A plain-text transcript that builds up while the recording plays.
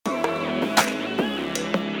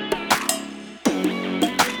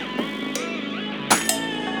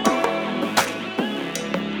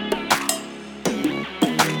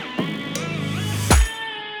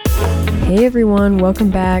Hey everyone, welcome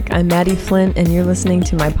back. I'm Maddie Flint and you're listening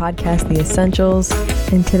to my podcast, The Essentials.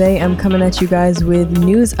 And today I'm coming at you guys with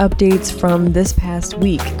news updates from this past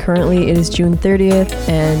week. Currently it is June 30th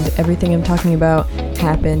and everything I'm talking about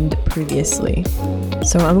happened previously.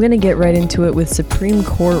 So I'm going to get right into it with Supreme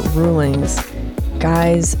Court rulings.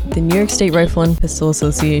 Guys, the New York State Rifle and Pistol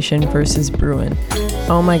Association versus Bruen.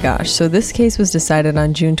 Oh my gosh, so this case was decided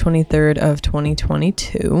on June 23rd of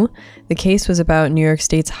 2022. The case was about New York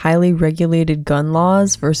State's highly regulated gun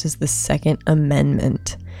laws versus the Second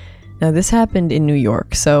Amendment. Now this happened in New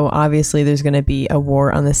York, so obviously there's going to be a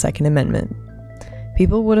war on the Second Amendment.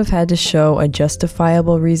 People would have had to show a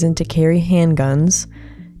justifiable reason to carry handguns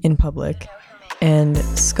in public. And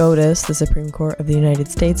SCOTUS, the Supreme Court of the United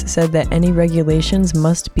States, said that any regulations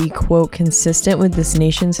must be, quote, consistent with this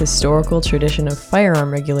nation's historical tradition of firearm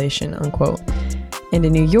regulation, unquote. And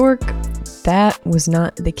in New York, that was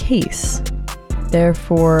not the case.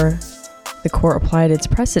 Therefore, the court applied its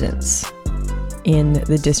precedents in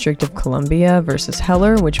the District of Columbia versus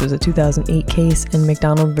Heller, which was a 2008 case, and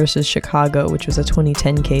McDonald versus Chicago, which was a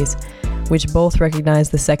 2010 case, which both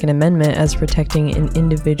recognized the Second Amendment as protecting an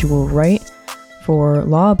individual right for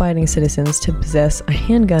law-abiding citizens to possess a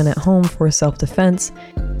handgun at home for self-defense.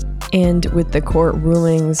 And with the court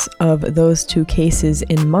rulings of those two cases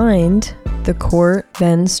in mind, the court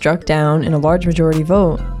then struck down in a large majority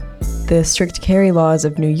vote the strict carry laws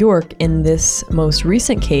of New York in this most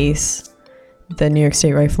recent case, the New York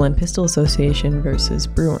State Rifle and Pistol Association versus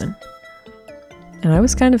Bruen. And I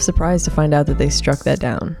was kind of surprised to find out that they struck that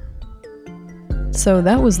down. So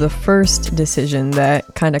that was the first decision that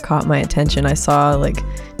kind of caught my attention. I saw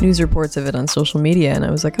news reports of it on social media and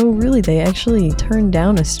I was like, oh really, they actually turned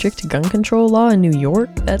down a strict gun control law in New York?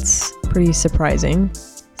 That's pretty surprising.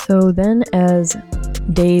 So then as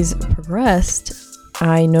days progressed,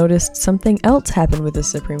 I noticed something else happened with the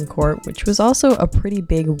Supreme Court, which was also a pretty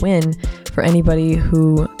big win for anybody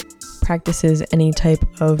who practices any type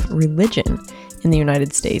of religion in the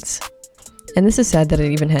United States. And this is sad that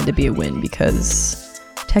it even had to be a win because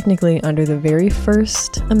technically under the very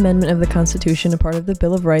first amendment of the Constitution, a part of the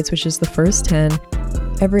Bill of Rights, which is the first 10,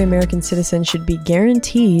 every American citizen should be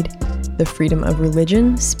guaranteed the freedom of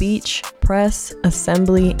religion, speech, press,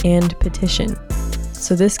 assembly, and petition.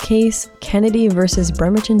 So this case, Kennedy versus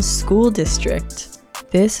Bremerton School District,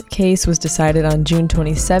 this case was decided on June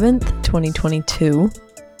 27th, 2022.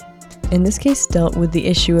 And this case dealt with the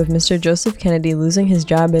issue of Mr. Joseph Kennedy losing his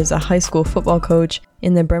job as a high school football coach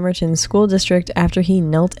in the Bremerton School District after he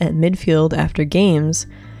knelt at midfield after games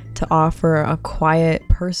to offer a quiet,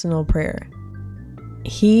 personal prayer.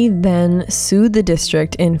 He then sued the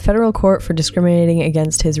district in federal court for discriminating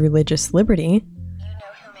against his religious liberty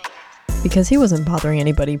because he wasn't bothering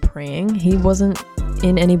anybody praying. He wasn't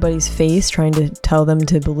in anybody's face trying to tell them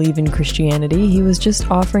to believe in Christianity. He was just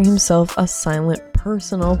offering himself a silent,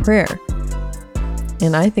 personal prayer.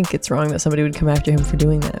 And I think it's wrong that somebody would come after him for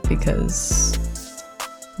doing that because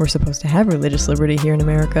we're supposed to have religious liberty here in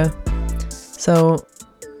America. So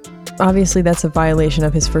obviously that's a violation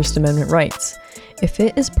of his First Amendment rights. If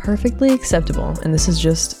it is perfectly acceptable, and this is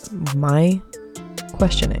just my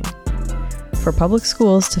questioning, for public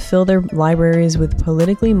schools to fill their libraries with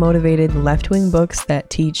politically motivated left-wing books that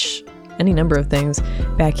teach any number of things,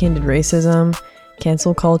 backhanded racism,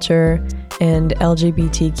 cancel culture, and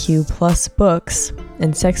LGBTQ plus books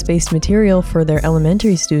and sex-based material for their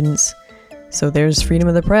elementary students. So there's freedom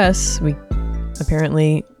of the press.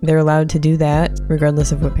 Apparently they're allowed to do that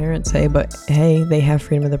regardless of what parents say, but hey, they have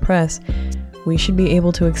freedom of the press. We should be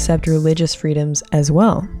able to accept religious freedoms as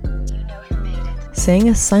well. Saying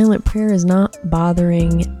a silent prayer is not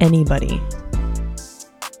bothering anybody.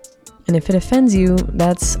 And if it offends you,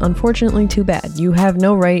 that's unfortunately too bad. You have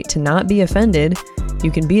no right to not be offended.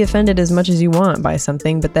 You can be offended as much as you want by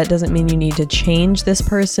something, but that doesn't mean you need to change this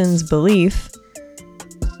person's belief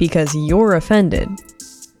because you're offended.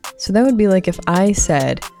 So that would be like if I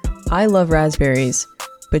said, I love raspberries,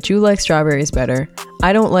 but you like strawberries better.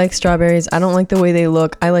 I don't like strawberries. I don't like the way they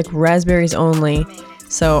look. I like raspberries only.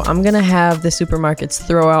 So I'm gonna have the supermarkets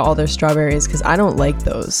throw out all their strawberries because I don't like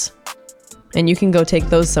those. And you can go take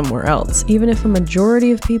those somewhere else. Even if a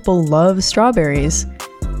majority of people love strawberries,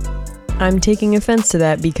 I'm taking offense to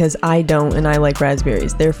that because I don't and I like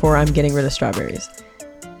raspberries. Therefore, I'm getting rid of strawberries.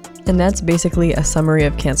 And that's basically a summary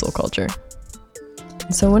of cancel culture.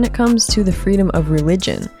 So when it comes to the freedom of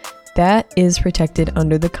religion, that is protected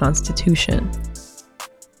under the Constitution.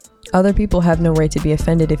 Other people have no right to be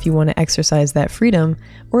offended if you want to exercise that freedom,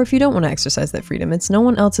 or if you don't want to exercise that freedom. It's no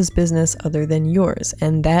one else's business other than yours.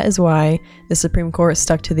 And that is why the Supreme Court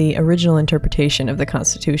stuck to the original interpretation of the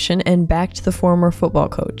Constitution and backed the former football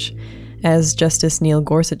coach. As Justice Neil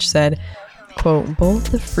Gorsuch said, quote,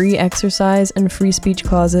 "Both the free exercise and free speech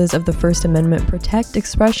clauses of the First Amendment protect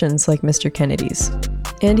expressions like Mr. Kennedy's."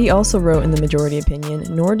 And he also wrote in the majority opinion,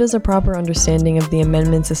 "Nor does a proper understanding of the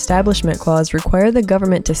amendment's Establishment Clause require the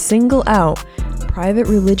government to single out private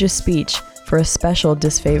religious speech for a special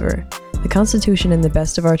disfavor. The Constitution and the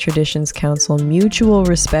best of our traditions counsel mutual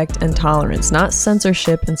respect and tolerance, not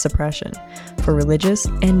censorship and suppression, for religious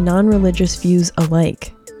and non-religious views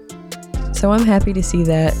alike." So I'm happy to see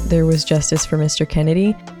that there was justice for Mr.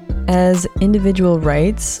 Kennedy, as individual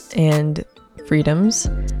rights and freedoms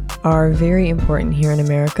are very important here in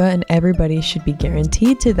America, and everybody should be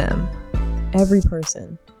guaranteed to them. Every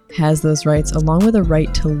person has those rights, along with a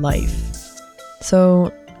right to life.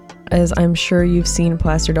 So, as I'm sure you've seen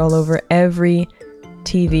plastered all over every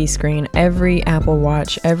TV screen, every Apple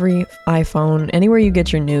Watch, every iPhone, anywhere you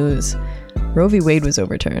get your news, Roe v. Wade was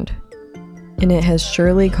overturned. And it has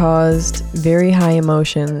surely caused very high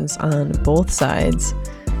emotions on both sides.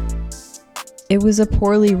 It was a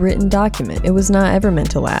poorly written document. It was not ever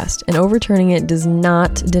meant to last, and overturning it does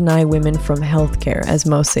not deny women from health care, as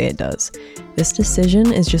most say it does. This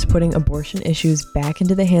decision is just putting abortion issues back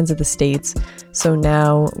into the hands of the states, so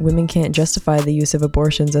now women can't justify the use of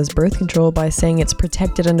abortions as birth control by saying it's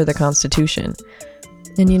protected under the Constitution.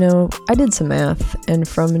 And you know, I did some math, and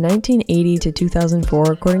from 1980 to 2004,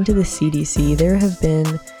 according to the CDC, there have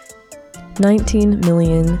been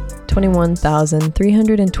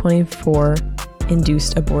 19,021,324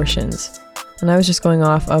 induced abortions. And I was just going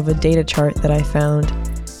off of a data chart that I found,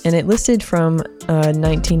 and it listed from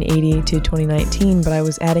 1980 to 2019, but I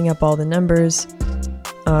was adding up all the numbers,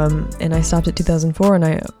 and I stopped at 2004, and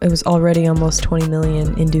it was already almost 20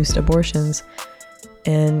 million induced abortions.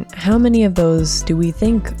 And how many of those do we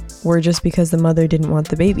think were just because the mother didn't want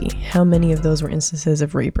the baby? How many of those were instances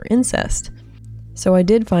of rape or incest? So I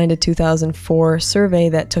did find a 2004 survey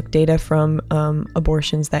that took data from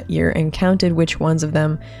abortions that year and counted which ones of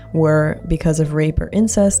them were because of rape or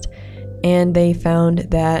incest, and they found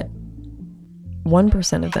that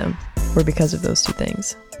 1% of them were because of those two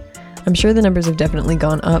things. I'm sure the numbers have definitely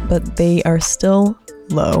gone up, but they are still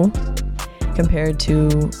low compared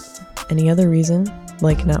to any other reason,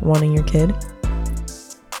 like not wanting your kid,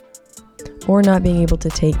 or not being able to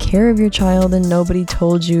take care of your child and nobody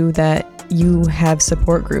told you that you have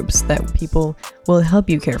support groups that people will help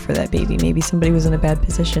you care for that baby. Maybe somebody was in a bad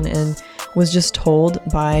position and was just told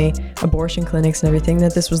by abortion clinics and everything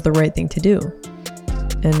that this was the right thing to do.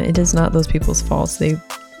 And it is not those people's faults. They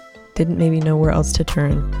didn't maybe know where else to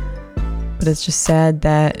turn. But it's just sad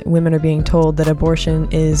that women are being told that abortion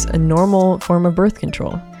is a normal form of birth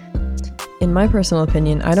control. In my personal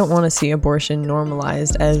opinion, I don't want to see abortion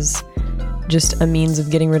normalized as just a means of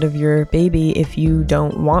getting rid of your baby if you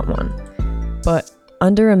don't want one. But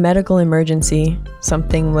under a medical emergency,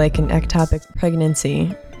 something like an ectopic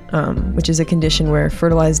pregnancy, which is a condition where a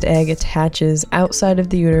fertilized egg attaches outside of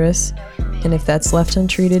the uterus, and if that's left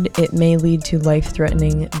untreated, it may lead to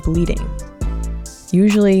life-threatening bleeding.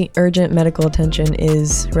 Usually, urgent medical attention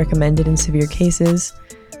is recommended in severe cases.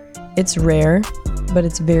 It's rare, but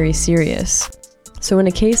it's very serious. So in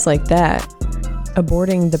a case like that,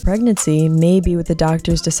 aborting the pregnancy may be what the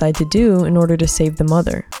doctors decide to do in order to save the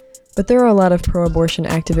mother. But there are a lot of pro-abortion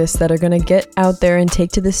activists that are going to get out there and take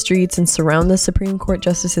to the streets and surround the Supreme Court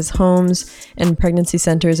justices' homes and pregnancy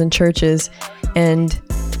centers and churches and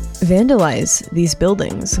vandalize these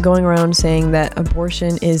buildings, going around saying that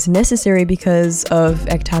abortion is necessary because of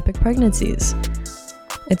ectopic pregnancies.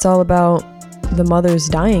 It's all about the mothers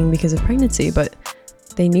dying because of pregnancy, but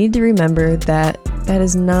they need to remember that that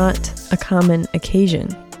is not a common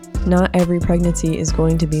occasion. Not every pregnancy is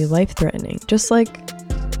going to be life-threatening, just like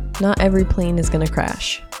not every plane is going to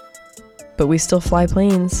crash. But we still fly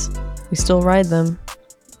planes, we still ride them,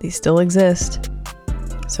 they still exist.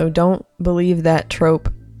 So don't believe that trope.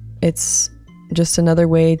 It's just another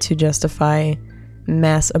way to justify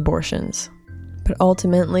mass abortions. But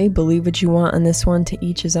ultimately, believe what you want on this one, to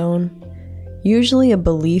each his own. Usually a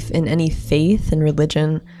belief in any faith and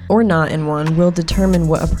religion, or not in one, will determine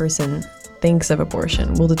what a person thinks of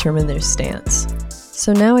abortion, will determine their stance.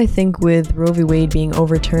 So now I think with Roe v. Wade being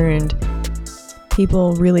overturned,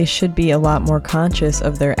 people really should be a lot more conscious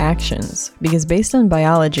of their actions, because based on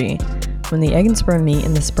biology, when the egg and sperm meet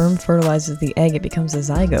and the sperm fertilizes the egg, it becomes a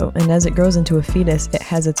zygote, and as it grows into a fetus, it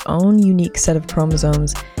has its own unique set of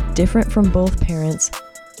chromosomes, different from both parents,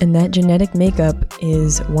 and that genetic makeup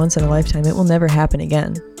is once in a lifetime. It will never happen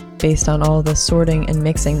again, based on all the sorting and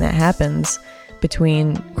mixing that happens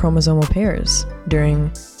between chromosomal pairs during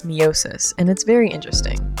meiosis, and it's very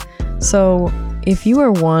interesting. So if you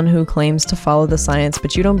are one who claims to follow the science,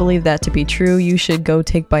 but you don't believe that to be true, you should go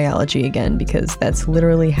take biology again, because that's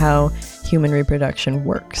literally how human reproduction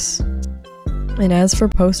works. And as for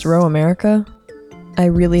post-Roe America, I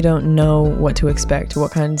really don't know what to expect,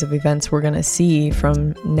 what kinds of events we're going to see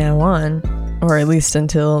from now on, or at least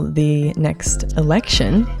until the next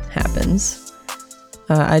election happens.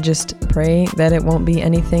 I just pray that it won't be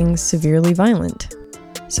anything severely violent.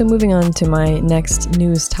 So moving on to my next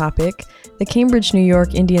news topic, the Cambridge, New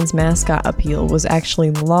York Indians mascot appeal was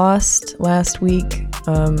actually lost last week.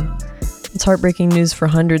 It's heartbreaking news for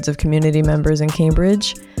hundreds of community members in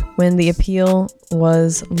Cambridge when the appeal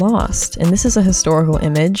was lost. And this is a historical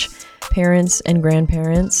image. Parents and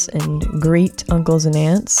grandparents and great uncles and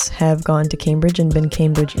aunts have gone to Cambridge and been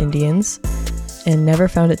Cambridge Indians and never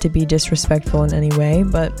found it to be disrespectful in any way.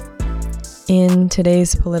 But in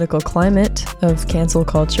today's political climate of cancel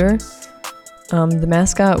culture, the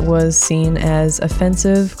mascot was seen as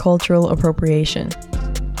offensive cultural appropriation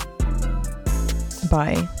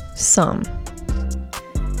by some,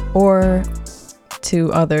 or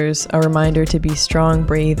to others, a reminder to be strong,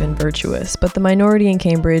 brave, and virtuous. But the minority in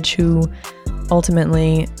Cambridge who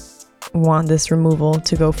ultimately want this removal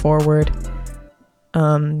to go forward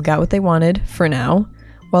got what they wanted for now,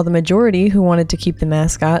 while the majority who wanted to keep the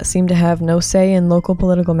mascot seem to have no say in local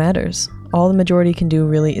political matters. All the majority can do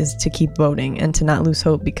really is to keep voting and to not lose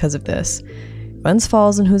hope because of this. Glens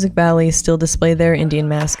Falls and Hoosick Valley still display their Indian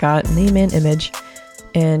mascot, name and image,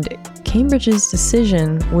 and Cambridge's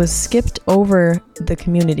decision was skipped over the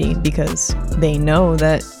community because they know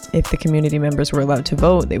that if the community members were allowed to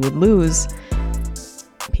vote, they would lose.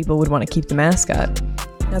 People would want to keep the mascot.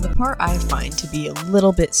 Now, the part I find to be a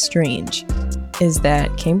little bit strange is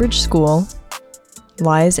that Cambridge School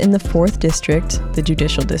lies in the 4th District, the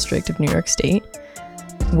Judicial District of New York State,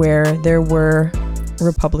 where there were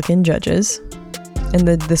Republican judges. And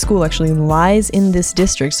the school actually lies in this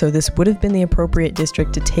district, so this would have been the appropriate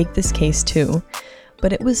district to take this case to.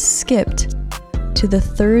 But it was skipped to the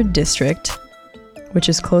 3rd District, which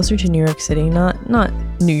is closer to New York City, not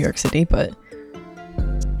New York City, but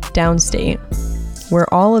downstate,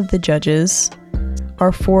 where all of the judges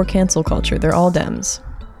are for cancel culture. They're all Dems.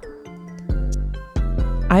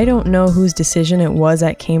 I don't know whose decision it was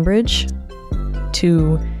at Cambridge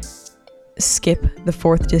to skip the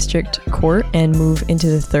 4th District Court and move into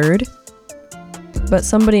the 3rd, but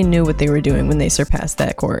somebody knew what they were doing when they surpassed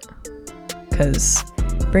that court, because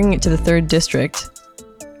bringing it to the 3rd District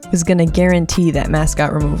was going to guarantee that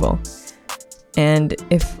mascot removal. And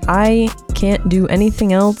if I can't do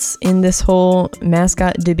anything else in this whole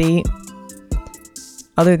mascot debate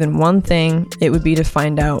other than one thing, it would be to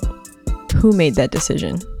find out who made that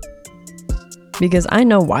decision. Because I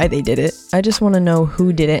know why they did it. I just want to know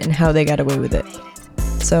who did it and how they got away with it.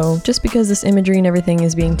 So just because this imagery and everything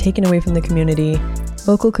is being taken away from the community,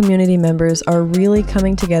 local community members are really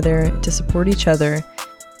coming together to support each other.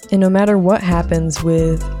 And no matter what happens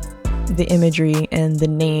with the imagery and the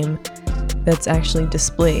name that's actually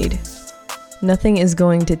displayed, nothing is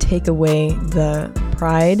going to take away the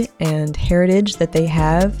pride and heritage that they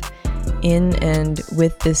have in and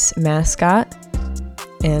with this mascot.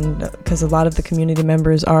 And because a lot of the community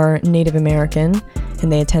members are Native American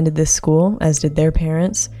and they attended this school, as did their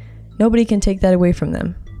parents, nobody can take that away from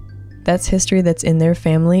them. That's history that's in their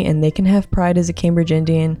family, and they can have pride as a Cambridge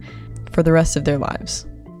Indian for the rest of their lives.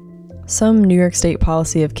 Some New York State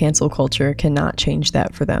policy of cancel culture cannot change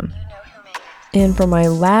that for them. And for my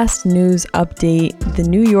last news update, the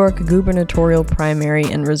New York gubernatorial primary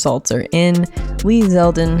and results are in. Lee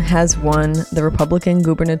Zeldin has won the Republican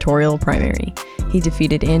gubernatorial primary. He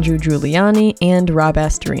defeated Andrew Giuliani and Rob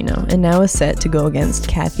Astorino, and now is set to go against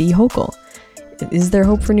Kathy Hochul. Is there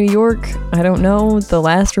hope for New York? I don't know. The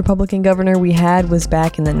last Republican governor we had was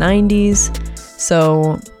back in the 90s,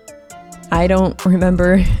 so I don't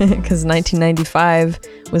remember, because 1995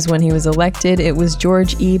 was when he was elected. It was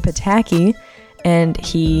George E. Pataki, and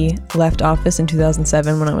he left office in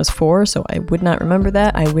 2007 when I was 4, so I would not remember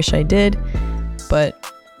that. I wish I did. But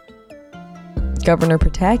Governor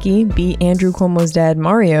Pataki beat Andrew Cuomo's dad,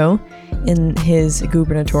 Mario, in his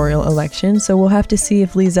gubernatorial election, so we'll have to see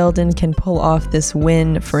if Lee Zeldin can pull off this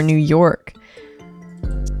win for New York.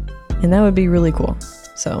 And that would be really cool.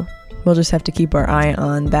 So we'll just have to keep our eye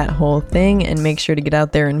on that whole thing and make sure to get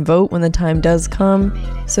out there and vote when the time does come.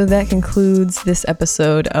 So that concludes this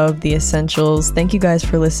episode of The Essentials. Thank you guys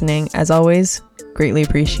for listening. As always, greatly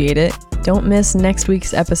appreciate it. Don't miss next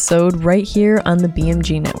week's episode right here on the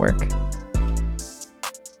BMG Network.